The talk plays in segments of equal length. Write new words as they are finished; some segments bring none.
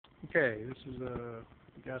Okay, this is a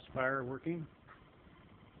gasifier working.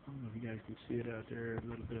 I don't know if you guys can see it out there, a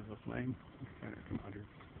little bit of a flame. Kind of come under.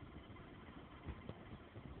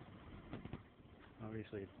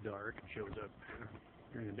 Obviously it's dark, it shows up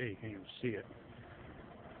during the day, you can't even see it.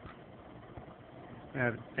 I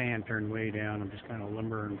have the fan turned way down, I'm just kind of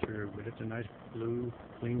lumbering through, but it's a nice blue,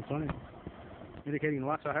 clean flame, indicating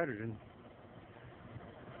lots of hydrogen.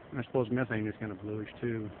 And I suppose methane is kind of bluish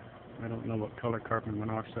too. I don't know what color carbon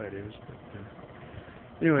monoxide is, but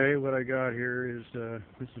anyway, what I got here is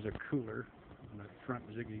this is a cooler on the front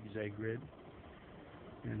zigzag grid,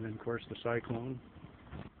 and then of course the cyclone.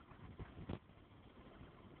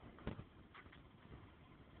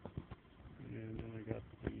 And then I got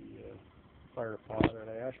the fire pot, or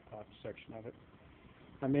the ash pot section of it.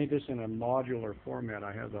 I made this in a modular format.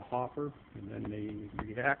 I have the hopper, and then the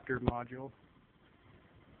reactor module,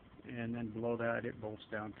 and then below that it bolts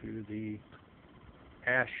down to the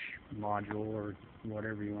ash module, or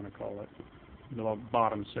whatever you want to call it, the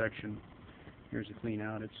bottom section. Here's a clean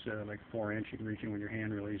out. It's like 4 inch. You can reach in with your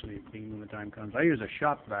hand really easily and clean when the time comes. I use a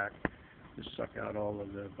shop vac to suck out all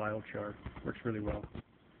of the biochar. Works really well.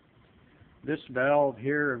 This valve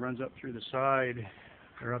here runs up through the side,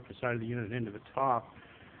 or up the side of the unit into the top.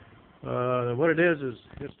 What it is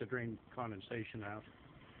just to drain condensation out.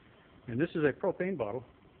 And this is a propane bottle.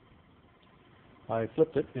 I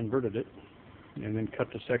flipped it, inverted it, and then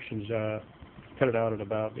cut the sections, cut it out at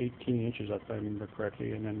about 18 inches, if I remember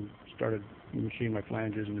correctly, and then started machining my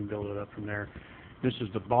flanges and then build it up from there. This is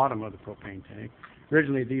the bottom of the propane tank.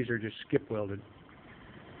 Originally, these are just skip welded,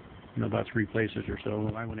 about 3 places or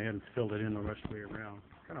so. I went ahead and filled it in the rest of the way around.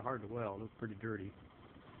 Kind of hard to weld, it was pretty dirty.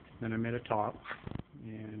 Then I made a top,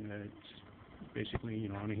 and it's basically,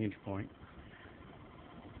 on a hinge point.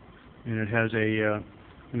 And it has an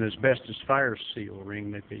asbestos fire seal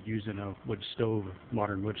ring that they use in a wood stove,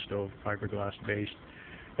 modern wood stove, fiberglass based.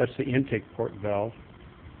 That's the intake port valve.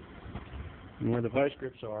 And where the vice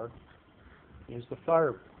grips are is the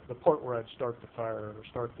port where I'd start the fire, or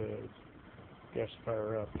start the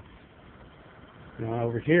gasifier up. Now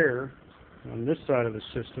over here, on this side of the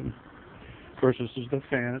system, of course this is the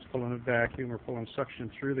fan, it's pulling a vacuum or pulling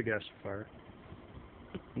suction through the gasifier.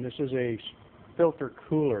 And this is a filter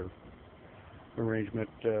cooler arrangement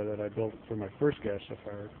that I built for my first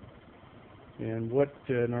gasifier. And what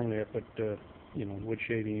normally I put wood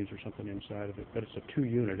shavings or something inside of it, but it's a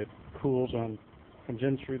 2-unit. It comes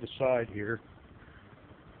in through the side here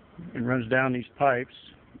and runs down these pipes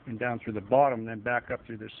and down through the bottom, then back up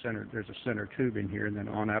through this center. There's a center tube in here, and then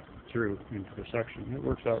on up through into the suction. It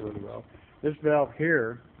works out really well. This valve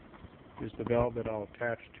here is the valve that I'll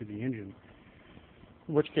attach to the engine,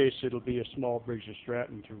 in which case it'll be a small Briggs &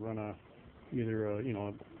 Stratton to run either a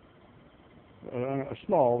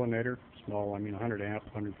small alternator, small, 100 amp,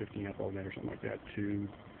 150 amp alternator, something like that, to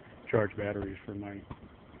charge batteries for my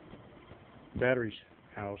batteries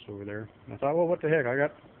house over there. And I thought, well, what the heck, I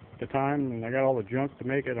got the time and I got all the junk to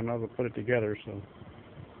make it, I'm not going to put it together, so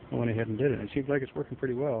I went ahead and did it. It seems like it's working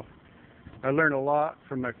pretty well. I learned a lot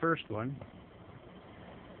from my first one.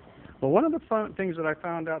 Well, one of the fun things that I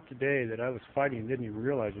found out today that I was fighting and didn't even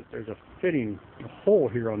realize it, there's a hole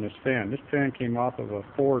here on this fan. This fan came off of a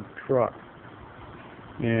Ford truck,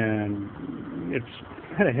 and it's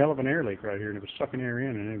had a hell of an air leak right here, and it was sucking air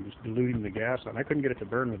in, and it was diluting the gas out. I couldn't get it to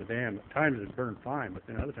burn with the dam. At times it burned fine, but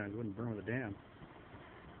then other times it wouldn't burn with the dam.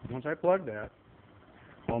 Once I plugged that,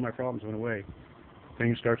 all my problems went away.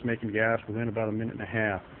 Thing starts making gas within about a minute and a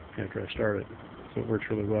half after I started, so it works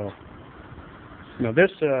really well. Now this,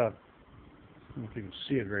 I don't know if you can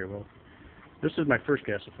see it very well. This is my first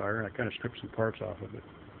gasifier, and I kind of stripped some parts off of it.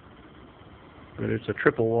 But it's a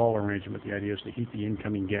triple wall arrangement. The idea is to heat the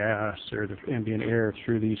incoming gas or the ambient air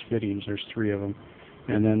through these fittings. There's 3 of them.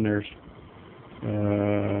 And then there's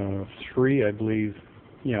 3, I believe,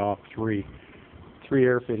 3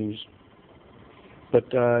 air fittings.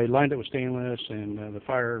 But I lined it with stainless, and the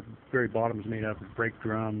very bottom is made out of brake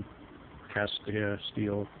drum, cast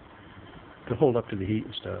steel to hold up to the heat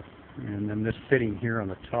and stuff. And then this fitting here on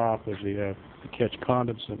the top was to catch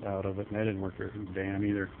condensate out of it, and that didn't work very damn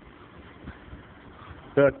either.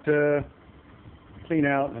 But clean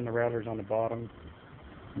out, and then the router's on the bottom,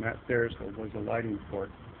 and that there was the lighting port.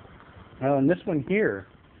 And this one here,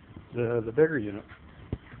 the bigger unit,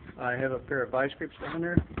 I have a pair of vice grips down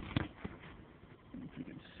there. If you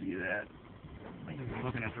can see that. I think I'm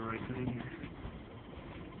looking at the right thing here.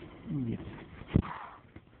 Yeah.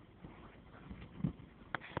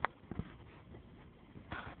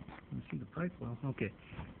 See the pipe well? Okay.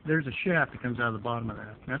 There's a shaft that comes out of the bottom of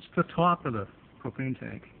that. That's the top of the propane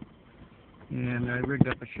tank. And I rigged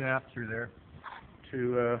up a shaft through there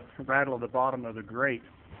to rattle the bottom of the grate.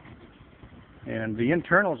 And the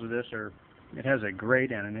internals of this are, it has a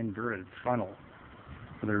grate and an inverted funnel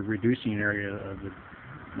for the reducing area of the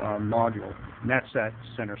module. And that's that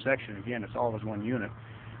center section. Again, it's all as one unit.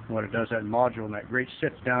 And what it does, that module and that grate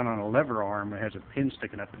sits down on a lever arm. It has a pin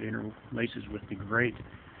sticking up that interlaces with the grate.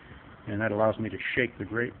 And that allows me to shake the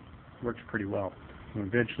grate. Works pretty well. And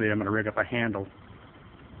eventually I'm going to rig up a handle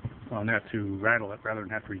on that to rattle it rather than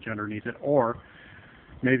have to reach underneath it, or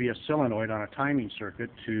maybe a solenoid on a timing circuit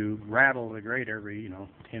to rattle the grate every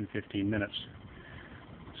 10-15 minutes,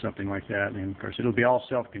 something like that. And of course it'll be all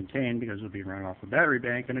self-contained because it'll be running off a battery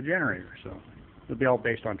bank and a generator, so it'll be all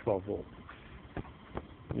based on 12 volt.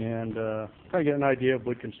 And try to get an idea of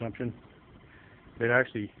wood consumption. It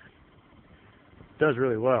actually does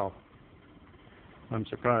really well. I'm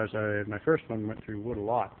surprised. My first one went through wood a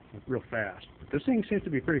lot, real fast. But this thing seems to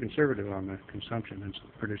be pretty conservative on the consumption and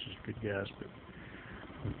produces good gas.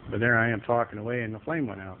 But there I am talking away and the flame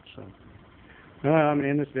went out. So I'm going to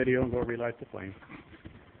end this video and go relight the flame.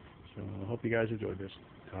 So I hope you guys enjoyed this.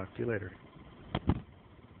 Talk to you later.